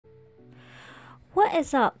What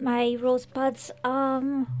is up, my rosebuds?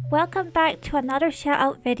 Welcome back to another shout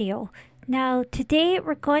out video. Now, today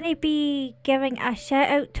we're going to be giving a shout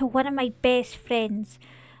out to one of my best friends.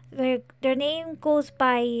 Their name goes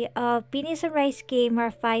by Beanies and Rice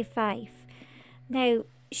Gamer 55. Now,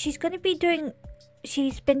 she's been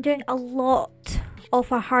doing a lot of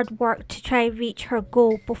her hard work to try and reach her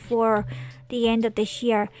goal before the end of this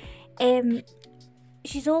year.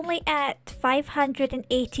 She's only at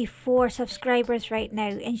 584 subscribers right now,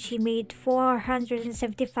 and she made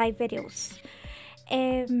 475 videos.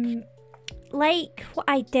 Like what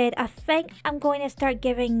I did, I think I'm going to start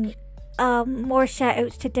giving more shout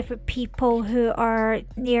outs to different people who are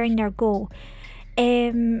nearing their goal.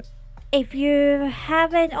 If you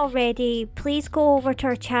haven't already, please go over to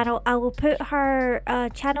her channel. I will put her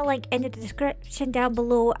channel link in the description down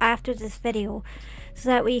below after this video, so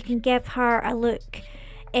that way you can give her a look.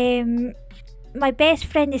 My best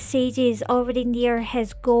friend is Seiji is already near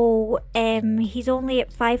his goal. He's only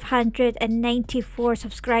at 594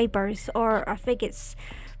 subscribers, or I think it's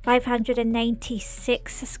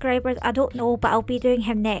 596 subscribers. I don't know, but I'll be doing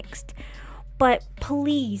him next. But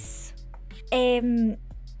please, don't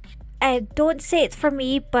say it's for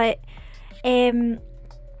me, but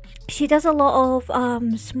she does a lot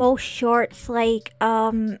of small shorts, like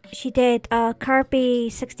she did Kirby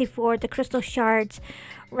 64, the Crystal Shards,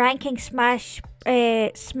 ranking Smash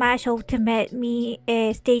Ultimate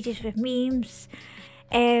stages with memes.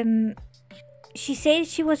 She says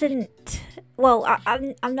she wasn't, well,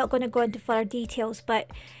 I'm not going to go into further details, but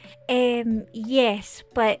yes,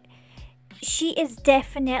 but she is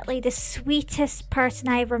definitely the sweetest person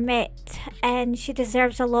I ever met, and she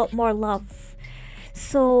deserves a lot more love.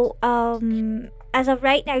 So as of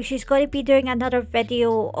right now, she's going to be doing another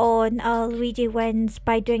video on Luigi wins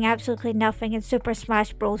by doing absolutely nothing in Super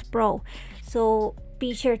Smash Bros. Brawl. So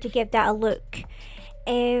be sure to give that a look.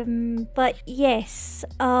 But yes,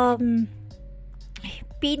 Beanie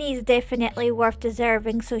is definitely worth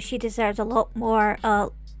deserving, so she deserves a lot more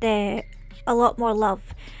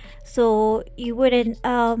love. So you wouldn't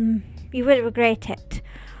regret it.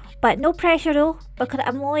 But no pressure though, because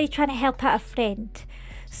I'm only trying to help out a friend.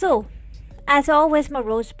 So, as always, my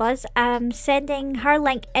rosebuds, I'm sending her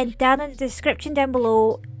link down in the description down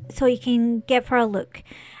below, so you can give her a look.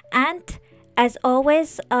 And as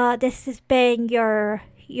always, this has been your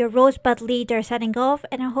rosebud leader signing off,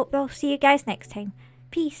 and I hope I'll see you guys next time.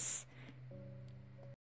 Peace.